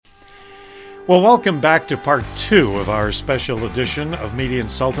Well, welcome back to part 2 of our special edition of Media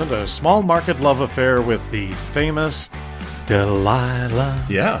Insultant, a small market love affair with the famous Delilah.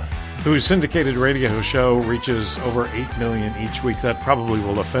 Yeah. Whose syndicated radio show reaches over 8 million each week. That probably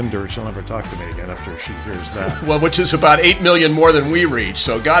will offend her. She'll never talk to me again after she hears that. Well, which is about 8 million more than we reach,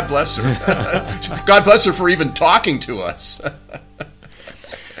 so God bless her. God bless her for even talking to us.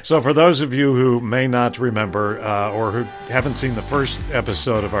 So for those of you who may not remember or who haven't seen the first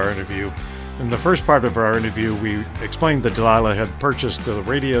episode of our interview, in the first part of our interview, we explained that Delilah had purchased a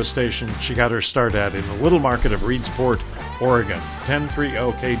radio station she got her start at in the little market of Reedsport, Oregon,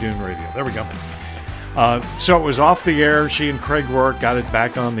 1030 K-Dune Radio. There we go. So it was off the air. She and Craig Rourke got it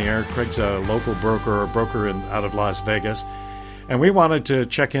back on the air. Craig's a local broker out of Las Vegas. And we wanted to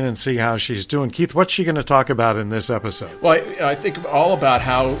check in and see how she's doing. Keith, what's she going to talk about in this episode? Well, I think all about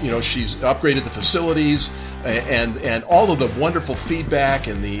how, she's upgraded the facilities and all of the wonderful feedback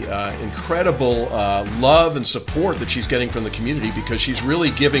and the incredible love and support that she's getting from the community, because she's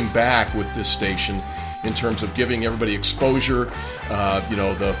really giving back with this station in terms of giving everybody exposure.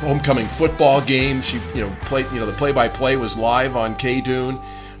 The homecoming football game, she played. The play-by-play was live on K-Dune.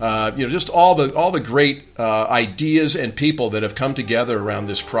 Just all the great ideas and people that have come together around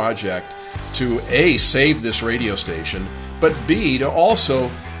this project to A, save this radio station, but B, to also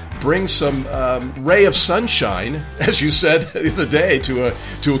bring some ray of sunshine, as you said the other day, to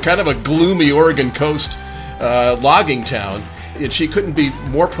a kind of a gloomy Oregon coast logging town. And she couldn't be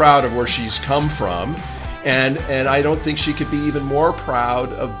more proud of where she's come from. And I don't think she could be even more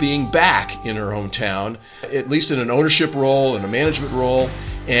proud of being back in her hometown, at least in an ownership role and a management role.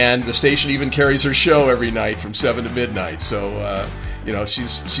 And the station even carries her show every night from 7 to midnight. So,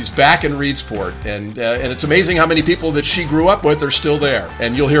 she's back in Reedsport. And it's amazing how many people that she grew up with are still there.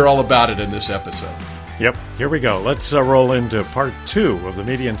 And you'll hear all about it in this episode. Yep, here we go. Let's roll into part 2 of the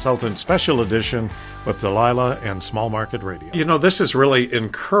Media Insultant Special Edition with Delilah and Small Market Radio. This is really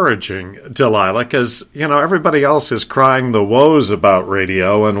encouraging, Delilah, because, everybody else is crying the woes about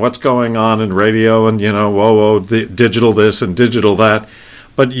radio and what's going on in radio and, digital this and digital that.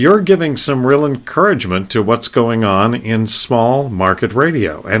 But you're giving some real encouragement to what's going on in small market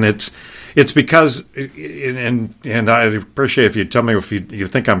radio. And it's because, and I appreciate if you tell me if you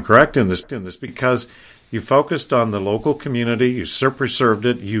think I'm correct in this, because you focused on the local community, you preserved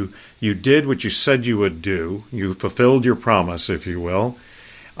it, you did what you said you would do, you fulfilled your promise, if you will.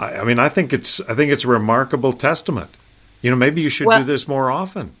 I think it's a remarkable testament. Maybe you should do this more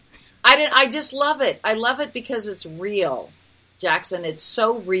often. I just love it. I love it because it's real, Jackson. It's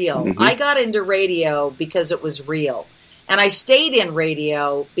so real. Mm-hmm. I got into radio because it was real. And I stayed in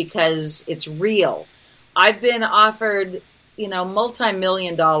radio because it's real. I've been offered,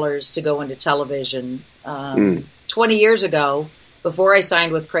 multi-million dollars to go into television. 20 years ago, before I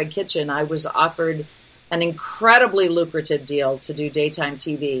signed with Craig Kitchen, I was offered an incredibly lucrative deal to do daytime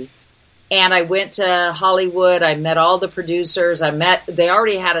TV. And I went to Hollywood. I met all the producers. They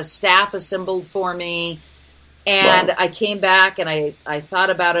already had a staff assembled for me. And wow. I came back and I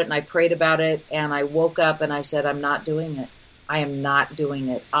thought about it and I prayed about it. And I woke up and I said, I'm not doing it. I am not doing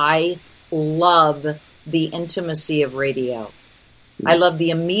it. I love the intimacy of radio. I love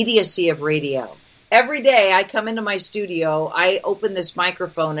the immediacy of radio. Every day I come into my studio, I open this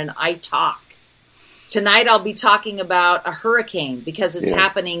microphone and I talk. Tonight I'll be talking about a hurricane because it's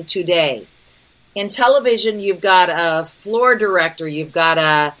happening today. In television, you've got a floor director, you've got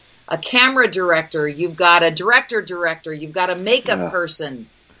a camera director, you've got a director, you've got a makeup person,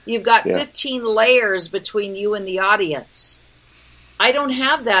 you've got 15 layers between you and the audience. I don't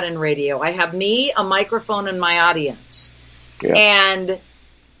have that in radio. I have me, a microphone, and my audience. Yeah. And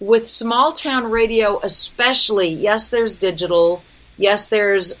with small town radio especially, yes, there's digital, yes,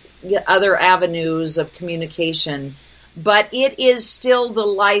 there's other avenues of communication, but it is still the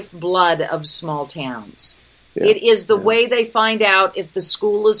lifeblood of small towns. Yeah. It is the way they find out if the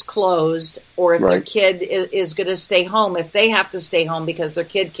school is closed or if their kid is going to stay home, if they have to stay home because their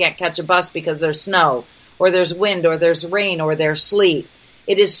kid can't catch a bus because there's snow or there's wind or there's rain or there's sleet.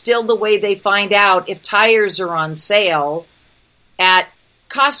 It is still the way they find out if tires are on sale at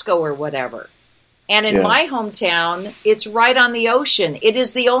Costco or whatever. And in my hometown, it's right on the ocean. It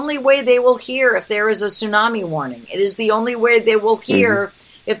is the only way they will hear if there is a tsunami warning. It is the only way they will hear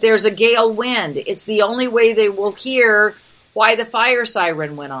if there's a gale wind. It's the only way they will hear why the fire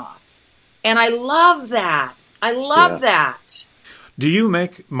siren went off. And I love that. I love that. Do you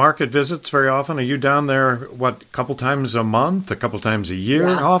make market visits very often? Are you down there, a couple times a month, a couple times a year?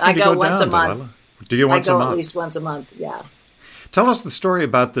 Yeah. How often I do you go go once down, a month. Delilah? Do you once a month? I go at least once a month, yeah. Tell us the story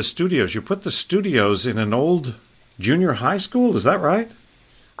about the studios. You put the studios in an old junior high school, is that right?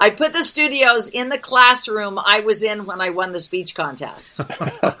 I put the studios in the classroom I was in when I won the speech contest.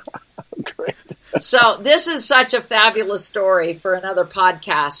 Great. So this is such a fabulous story for another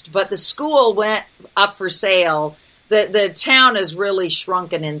podcast, but the school went up for sale. The town has really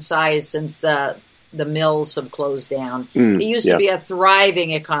shrunken in size since the mills have closed down. It used to be a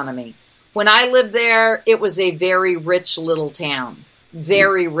thriving economy. When I lived there, it was a very rich little town.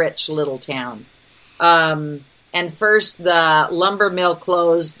 Very rich little town. And first the lumber mill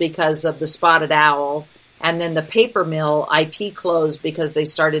closed because of the spotted owl. And then the paper mill, IP, closed because they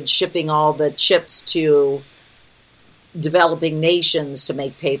started shipping all the chips to developing nations to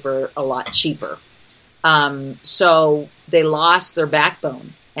make paper a lot cheaper. So they lost their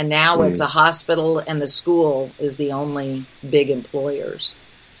backbone. And now it's a hospital, and the school is the only big employers.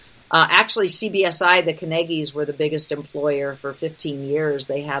 Actually, CBSI, the Carnegies, were the biggest employer for 15 years.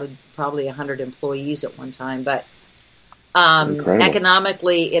 They had probably 100 employees at one time. But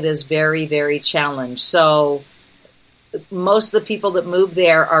economically, it is very, very challenged. So most of the people that move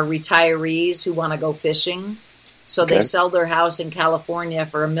there are retirees who want to go fishing. So they sell their house in California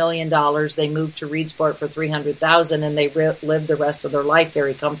for $1 million. They move to Reedsport for $300,000, and they live the rest of their life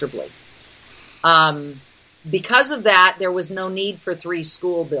very comfortably. Because of that, there was no need for 3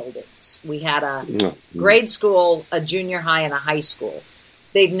 school buildings. We had a grade school, a junior high, and a high school.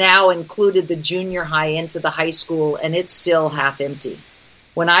 They've now included the junior high into the high school, and it's still half empty.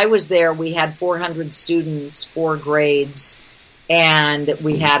 When I was there, we had 400 students, 4 grades, and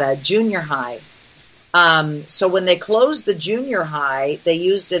we had a junior high. So when they closed the junior high, they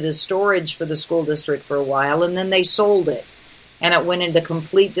used it as storage for the school district for a while, and then they sold it. And it went into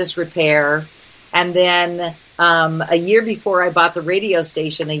complete disrepair. And then a year before I bought the radio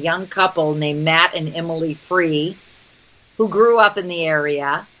station, a young couple named Matt and Emily Free, who grew up in the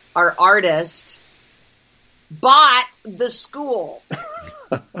area, are artists, bought the school.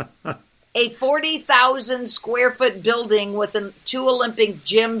 A 40,000 square foot building with 2 Olympic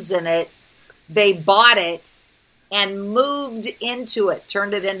gyms in it. They bought it and moved into it,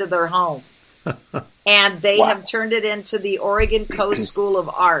 turned it into their home. And they have turned it into the Oregon Coast School of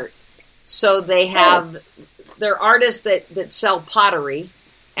Art. So they have, they're artists that sell pottery.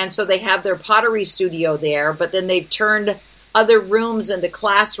 And so they have their pottery studio there, but then they've turned other rooms into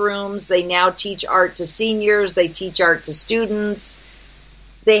classrooms. They now teach art to seniors. They teach art to students.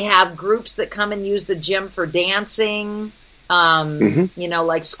 They have groups that come and use the gym for dancing,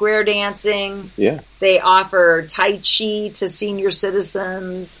 like square dancing. Yeah. They offer Tai Chi to senior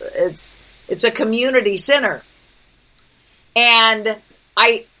citizens. It's a community center. And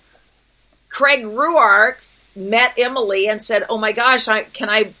Craig Ruark met Emily and said, "Oh my gosh, can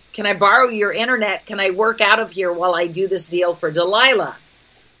I borrow your internet? Can I work out of here while I do this deal for Delilah?"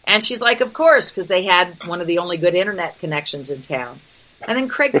 And she's like, "Of course," because they had one of the only good internet connections in town. And then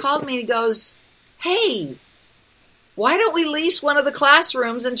Craig called me and he goes, "Hey, why don't we lease one of the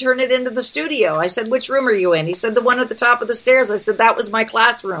classrooms and turn it into the studio?" I said, "Which room are you in?" He said, "The one at the top of the stairs." I said, "That was my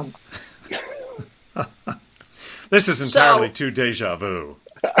classroom." This is entirely too deja vu.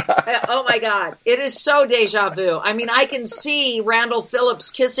 Oh my God. It is so deja vu. I mean, I can see Randall Phillips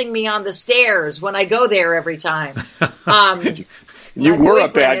kissing me on the stairs when I go there every time. You were a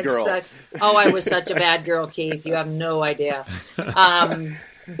bad girl. Oh, I was such a bad girl, Keith. You have no idea.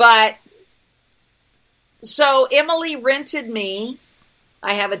 But so Emily rented me.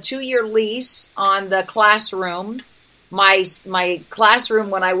 I have a 2-year lease on the classroom. My classroom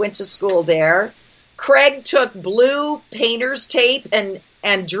when I went to school there. Craig took blue painter's tape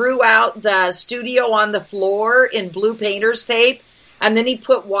and drew out the studio on the floor in blue painter's tape. And then he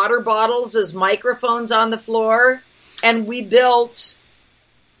put water bottles as microphones on the floor. And we built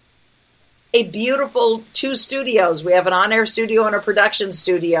a beautiful 2 studios. We have an on-air studio and a production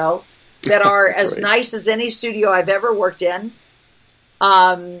studio that are as nice as any studio I've ever worked in.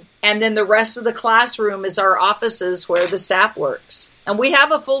 And then the rest of the classroom is our offices where the staff works. And we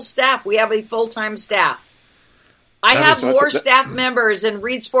have a full staff. We have a full-time staff. I have more staff members in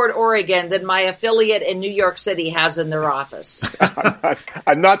Reedsport, Oregon than my affiliate in New York City has in their office.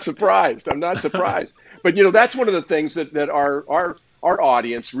 I'm not surprised. But, that's one of the things that our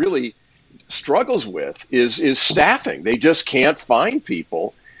audience really struggles with is staffing. They just can't find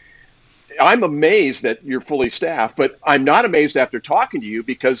people. I'm amazed that you're fully staffed, but I'm not amazed after talking to you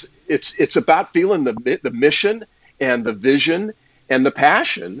because it's about feeling the mission and the vision and the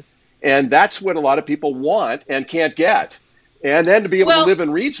passion. And that's what a lot of people want and can't get. And then to be able to live in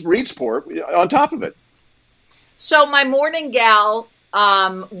Reedsport on top of it. So my morning gal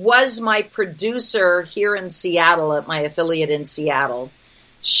was my producer here in Seattle at my affiliate in Seattle.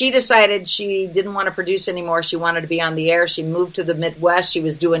 She decided she didn't want to produce anymore. She wanted to be on the air. She moved to the Midwest. She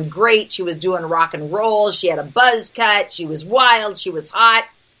was doing great. She was doing rock and roll. She had a buzz cut. She was wild. She was hot.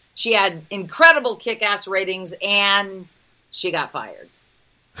 She had incredible kick-ass ratings, and she got fired.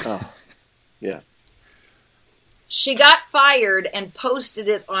 Oh, yeah. She got fired and posted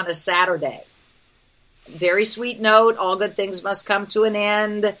it on a Saturday. Very sweet note. All good things must come to an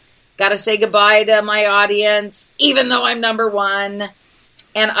end. Got to say goodbye to my audience, even though I'm number one.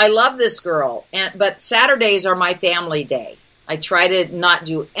 And I love this girl. But Saturdays are my family day. I try to not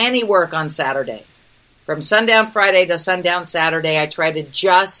do any work on Saturday. From sundown Friday to sundown Saturday, I try to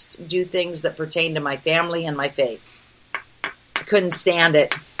just do things that pertain to my family and my faith. I couldn't stand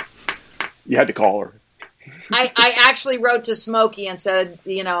it. You had to call her. I actually wrote to Smokey and said,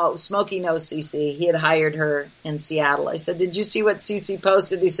 Smokey knows Cece. He had hired her in Seattle. I said, did you see what Cece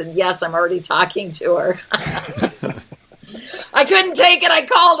posted? He said, yes, I'm already talking to her. I couldn't take it. I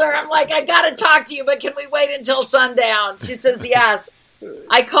called her. I'm like, I got to talk to you, but can we wait until sundown? She says, yes.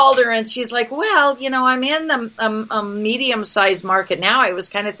 I called her and she's like, well, I'm in a medium-sized market now. I was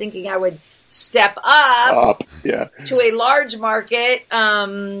kind of thinking I would step up to a large market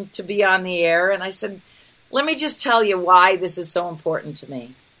to be on the air. And I said, let me just tell you why this is so important to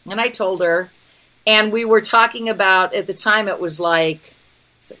me. And I told her, and we were talking about, at the time it was like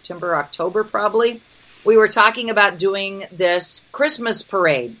September, October probably, we were talking about doing this Christmas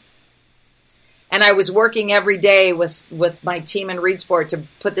parade. And I was working every day with my team in Reedsport to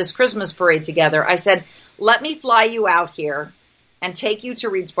put this Christmas parade together. I said, let me fly you out here and take you to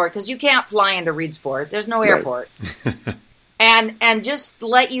Reedsport, because you can't fly into Reedsport. There's no airport. Right. and just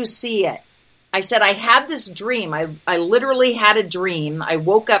let you see it. I said, I had this dream. I literally had a dream. I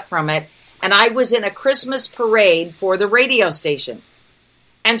woke up from it, and I was in a Christmas parade for the radio station.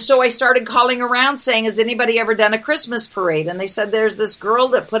 And so I started calling around saying, has anybody ever done a Christmas parade? And they said, there's this girl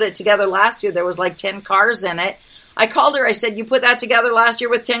that put it together last year. There was like 10 cars in it. I called her. I said, you put that together last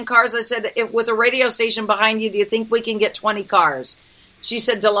year with 10 cars? I said, with a radio station behind you, do you think we can get 20 cars? She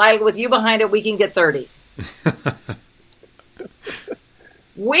said, Delilah, with you behind it, we can get 30.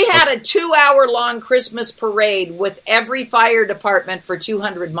 We had a 2-hour-long Christmas parade with every fire department for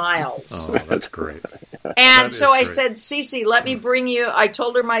 200 miles. Oh, that's great. And so I said, Cece, let me bring you. I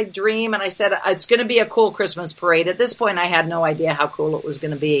told her my dream, and I said, it's going to be a cool Christmas parade. At this point, I had no idea how cool it was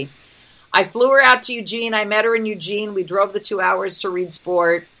going to be. I flew her out to Eugene. I met her in Eugene. We drove the 2 hours to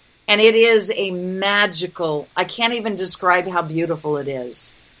Reedsport, and it is a magical, I can't even describe how beautiful it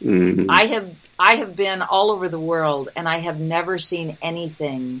is. Mm-hmm. I have been all over the world, and I have never seen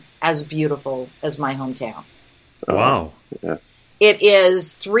anything as beautiful as my hometown. Wow. Yeah. It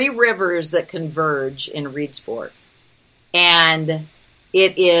is 3 rivers that converge in Reedsport. And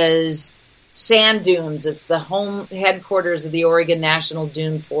it is sand dunes. It's the home headquarters of the Oregon National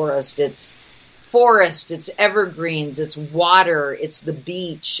Dune Forest. It's forest, it's evergreens, it's water, it's the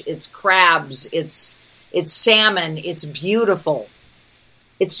beach, it's crabs, it's salmon, it's beautiful.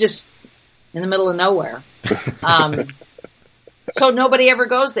 It's just in the middle of nowhere. So nobody ever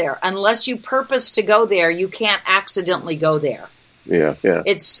goes there. Unless you purpose to go there, you can't accidentally go there. Yeah.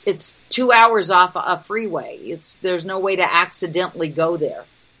 It's 2 hours off a freeway. There's no way to accidentally go there.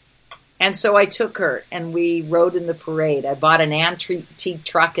 And so I took her and we rode in the parade. I bought an antique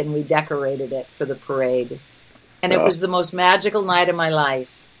truck and we decorated it for the parade. And it was the most magical night of my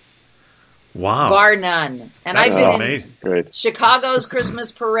life. Wow. Bar none. And That's I've been amazing. in Chicago's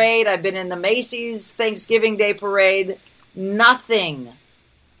Christmas parade. I've been in the Macy's Thanksgiving Day parade. Nothing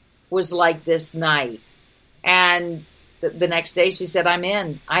was like this night. And the next day she said, I'm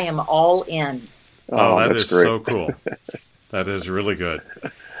in. I am all in. Oh, that is great. So cool. That is really good.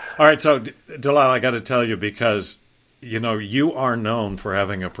 All right, so Delilah, I got to tell you, because, you are known for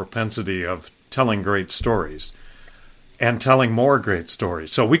having a propensity of telling great stories and telling more great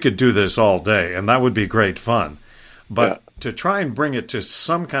stories. So we could do this all day, and that would be great fun. But to try and bring it to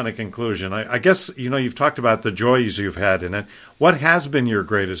some kind of conclusion, I guess, you've talked about the joys you've had in it. What has been your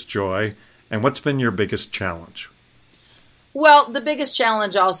greatest joy, and what's been your biggest challenge? Well, the biggest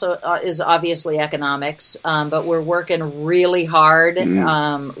challenge also is obviously economics, but we're working really hard.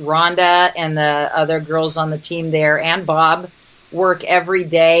 Rhonda and the other girls on the team there and Bob work every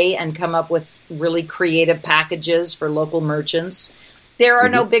day and come up with really creative packages for local merchants. There are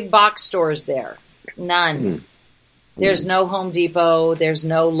no big box stores there. None. There's no Home Depot. There's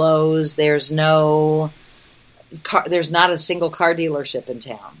no Lowe's. There's not a single car dealership in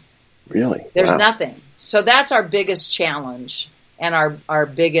town. Really? There's nothing. So that's our biggest challenge and our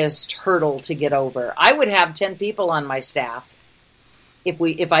biggest hurdle to get over. I would have 10 people on my staff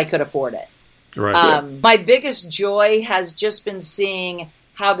if I could afford it. Right. My biggest joy has just been seeing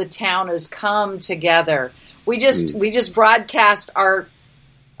how the town has come together. We just broadcast our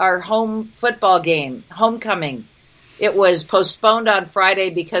home football game, homecoming. It was postponed on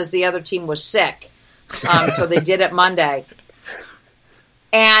Friday because the other team was sick. So they did it Monday.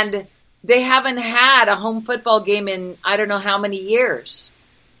 And they haven't had a home football game in I don't know how many years.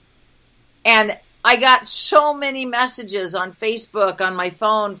 And I got so many messages on Facebook, on my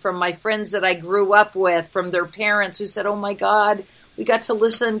phone, from my friends that I grew up with, from their parents who said, "Oh my God, we got to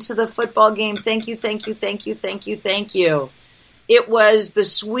listen to the football game. Thank you, thank you, thank you, thank you, thank you." It was the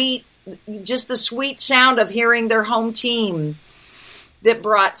sweet sound of hearing their home team that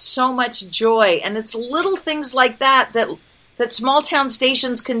brought so much joy. And it's little things like that small town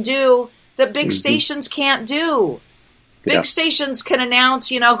stations can do that big stations can't do. Big stations can announce,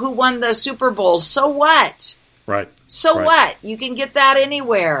 who won the Super Bowl. So what? Right. So what? You can get that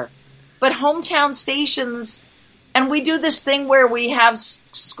anywhere. But hometown stations, and we do this thing where we have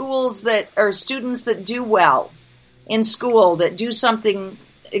schools that are students that do well in school, that do something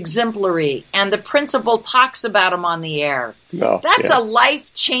exemplary, and the principal talks about them on the air. That's a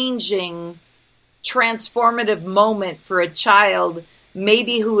life-changing, transformative moment for a child,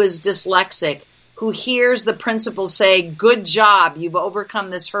 maybe who is dyslexic, who hears the principal say, "Good job, you've overcome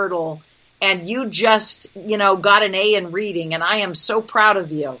this hurdle, and you just, got an A in reading, and I am so proud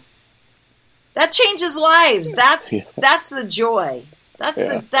of you." That changes lives. That's the joy.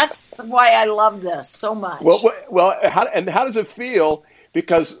 That's why I love this so much. Well, how does it feel?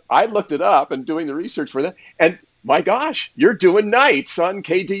 Because I looked it up and doing the research for that, and my gosh, you're doing nights on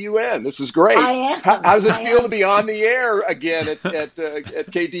KDUN. This is great. I am. How does it feel to be on the air again at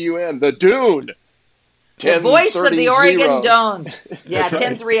KDUN? The Dune. The voice of the Oregon Dunes. Yeah, That's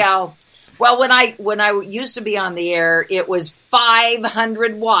right. 1030. Well, when I used to be on the air, it was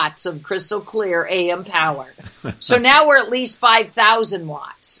 500 watts of crystal clear AM power. So now we're at least 5,000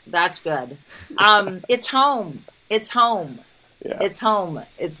 watts. That's good. It's home. It's home. Yeah. It's home.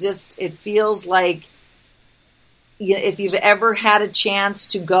 It feels like, if you've ever had a chance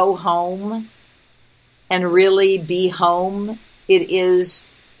to go home and really be home, it is,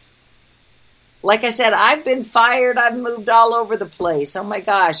 like I said, I've been fired. I've moved all over the place. Oh my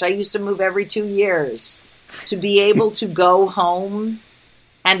gosh. I used to move every 2 years. To be able to go home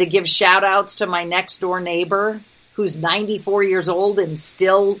and to give shout outs to my next door neighbor who's 94 years old and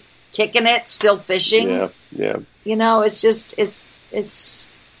still kicking it, still fishing. Yeah. It's.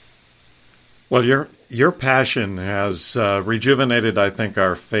 Well, your passion has rejuvenated, I think,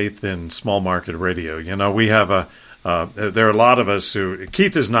 our faith in small market radio. We have there are a lot of us who,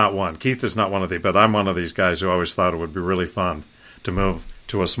 Keith is not one of these, but I'm one of these guys who always thought it would be really fun to move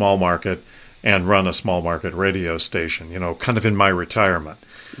to a small market and run a small market radio station, kind of in my retirement.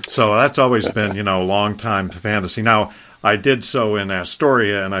 So that's always been, a long time fantasy. Now, I did so in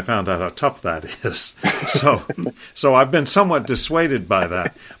Astoria, and I found out how tough that is. So I've been somewhat dissuaded by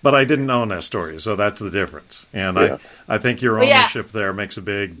that, but I didn't own Astoria, so that's the difference. And I think your ownership there makes a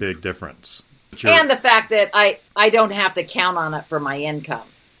big, big difference. And the fact that I don't have to count on it for my income.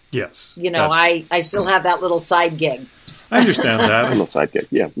 Yes. I still have that little side gig. I understand that. Little side gig.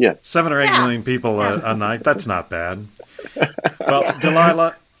 Yeah. 7 or 8 million people a night. That's not bad. Well,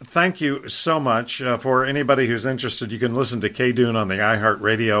 Delilah, thank you so much. For anybody who's interested, you can listen to KDUN on the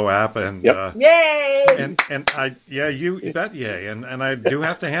iHeartRadio app. And yay! You bet yay. And I do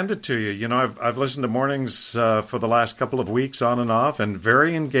have to hand it to you. I've listened to mornings for the last couple of weeks on and off, and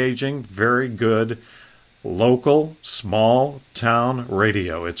very engaging, very good. Local, small town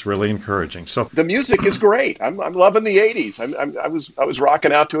radio. It's really encouraging. So the music is great. I'm loving the 80s. I was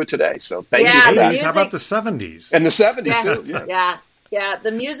rocking out to it today. So thank you for that. Music, how about the 70s? And the 70s too. Yeah.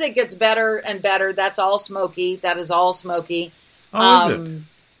 The music gets better and better. That's all Smokey. That is all Smokey. Oh, is it?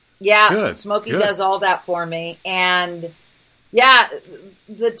 Yeah, Good. Smokey does all that for me. And yeah,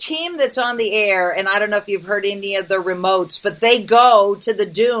 the team that's on the air, and I don't know if you've heard any of the remotes, but they go to the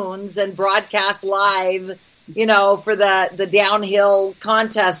dunes and broadcast live, for the downhill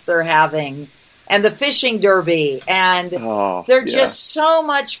contest they're having and the fishing derby. And they're just so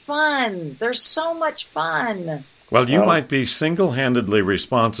much fun. They're so much fun. Well, you might be single-handedly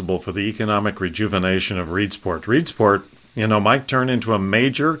responsible for the economic rejuvenation of Reedsport. Reedsport, might turn into a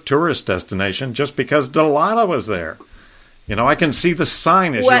major tourist destination just because Delilah was there. I can see the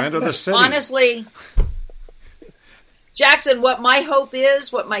sign as you enter the city. Honestly, Jackson, what my hope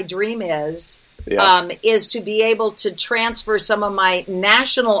is, what my dream is to be able to transfer some of my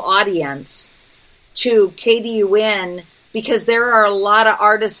national audience to KDUN, because there are a lot of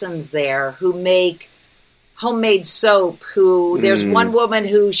artisans there who make homemade soap, who there's one woman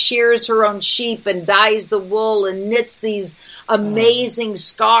who shears her own sheep and dyes the wool and knits these amazing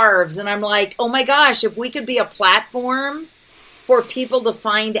scarves. And I'm like, oh my gosh, if we could be a platform for people to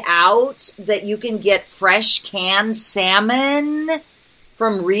find out that you can get fresh canned salmon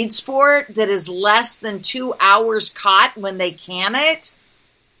from Reed Sport that is less than 2 hours caught when they can it.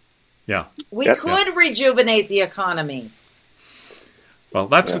 Yeah. We could rejuvenate the economy. Well,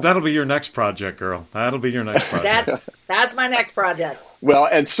 that'll be your next project, girl. That'll be your next project. That's my next project. Well,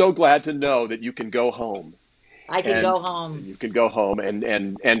 and so glad to know that you can go home. I can go home. You can go home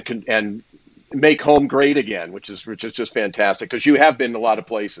and make home great again, which is just fantastic, because you have been in a lot of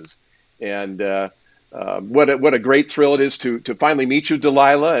places. And what a great thrill it is to finally meet you,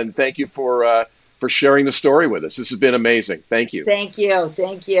 Delilah. And thank you for sharing the story with us. This has been amazing. Thank you. Thank you.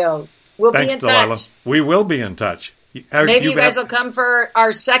 Thank you. We'll be in Delilah. touch. We will be in touch. Maybe you guys will come for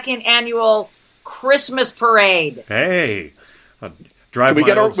our second annual Christmas parade. Hey, drive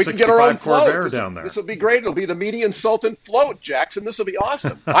my old 65 Corvair down there. This will be great. It'll be the Median Sultan float, Jackson. This will be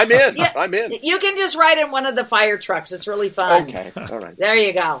awesome. I'm in. Yeah, I'm in. You can just ride in one of the fire trucks. It's really fun. Okay. All right. There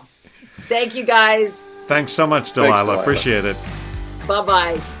you go. Thank you, guys. Thanks so much, Delilah. Appreciate it.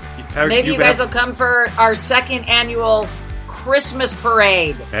 Bye-bye. Maybe you guys will come for our second annual Christmas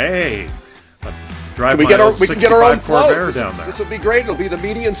parade. Hey. We can get our own Corvair down there. This will be great. It'll be the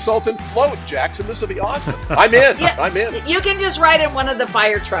Median Sultan float, Jackson. This will be awesome. I'm in. Yeah, I'm in. You can just ride in one of the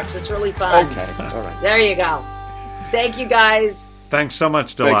fire trucks. It's really fun. Okay. All right. There you go. Thank you, guys. Thanks so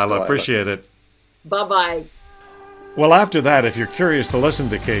much, Delilah. Appreciate it. Bye-bye. Well, after that, if you're curious to listen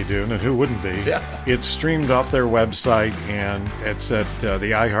to K-Dune, and who wouldn't be, it's streamed off their website, and it's at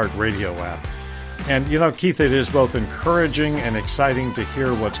the iHeartRadio app. And, Keith, it is both encouraging and exciting to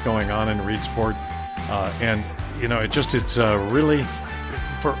hear what's going on in Reed Sport. And, it's really,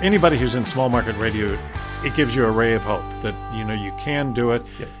 for anybody who's in small market radio, it gives you a ray of hope that, you can do it.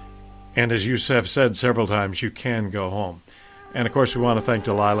 Yep. And as you have said several times, you can go home. And, of course, we want to thank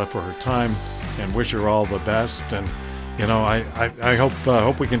Delilah for her time and wish her all the best. And, I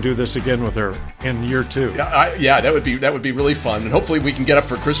hope we can do this again with her in year 2. That would be really fun. And hopefully we can get up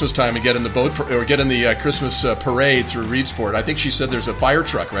for Christmas time and get in the boat or get in the Christmas parade through Reed Sport. I think she said there's a fire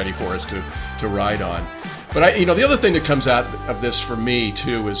truck ready for us to ride on. But the other thing that comes out of this for me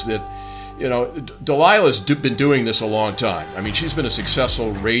too is that Delilah's been doing this a long time. I mean, she's been a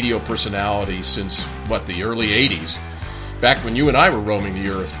successful radio personality since the early '80s, back when you and I were roaming the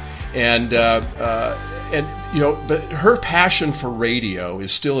earth, but her passion for radio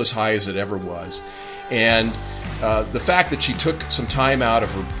is still as high as it ever was. And the fact that she took some time out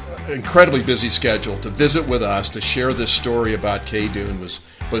of her incredibly busy schedule to visit with us, to share this story about K-Dune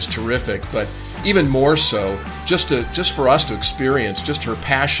was terrific. But even more so, just for us to experience just her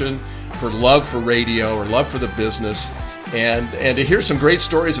passion, her love for radio, her love for the business, and to hear some great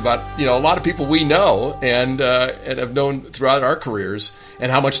stories about a lot of people we know and have known throughout our careers,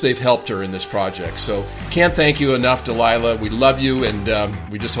 and how much they've helped her in this project. So can't thank you enough, Delilah. We love you,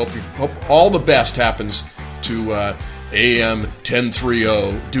 and we just hope all the best happens to AM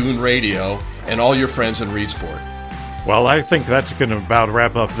 1030 Dune Radio and all your friends in Reed Sport. Well, I think that's going to about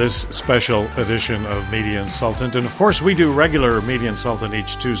wrap up this special edition of Media Insultant. And, of course, we do regular Media Insultant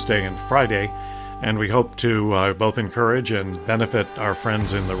each Tuesday and Friday, and we hope to both encourage and benefit our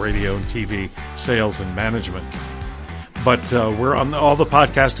friends in the radio and TV sales and management. But we're on all the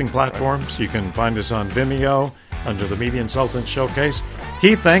podcasting platforms. You can find us on Vimeo under the Media Insultant Showcase.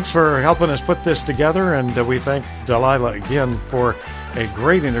 Keith, thanks for helping us put this together, and we thank Delilah again for a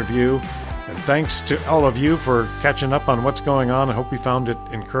great interview. And thanks to all of you for catching up on what's going on. I hope you found it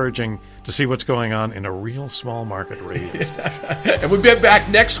encouraging to see what's going on in a real small market radio station. And we'll be back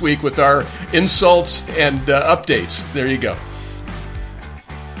next week with our insults and updates. There you go.